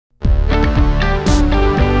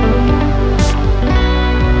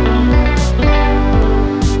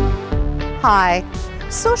Hi.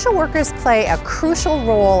 Social workers play a crucial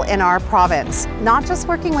role in our province, not just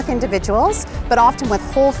working with individuals, but often with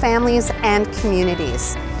whole families and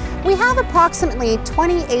communities. We have approximately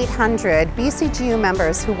 2,800 BCGEU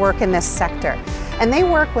members who work in this sector, and they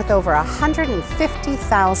work with over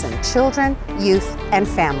 150,000 children, youth, and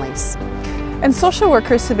families. And social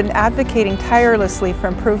workers have been advocating tirelessly for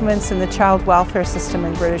improvements in the child welfare system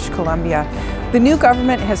in British Columbia. The new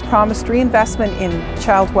government has promised reinvestment in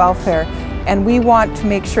child welfare, and we want to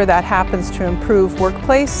make sure that happens to improve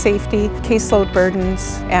workplace safety, caseload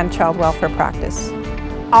burdens, and child welfare practice.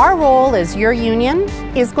 Our role as your union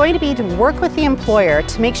is going to be to work with the employer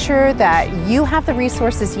to make sure that you have the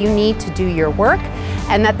resources you need to do your work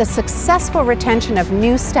and that the successful retention of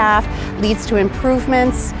new staff leads to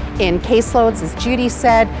improvements in caseloads, as Judy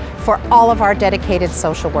said, for all of our dedicated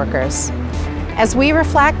social workers. As we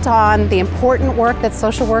reflect on the important work that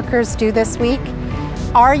social workers do this week,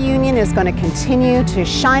 our union is going to continue to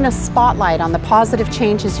shine a spotlight on the positive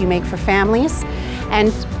changes you make for families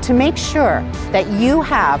and to make sure that you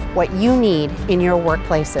have what you need in your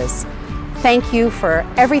workplaces. Thank you for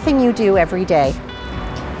everything you do every day.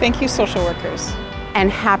 Thank you, social workers.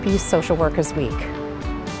 And happy Social Workers Week.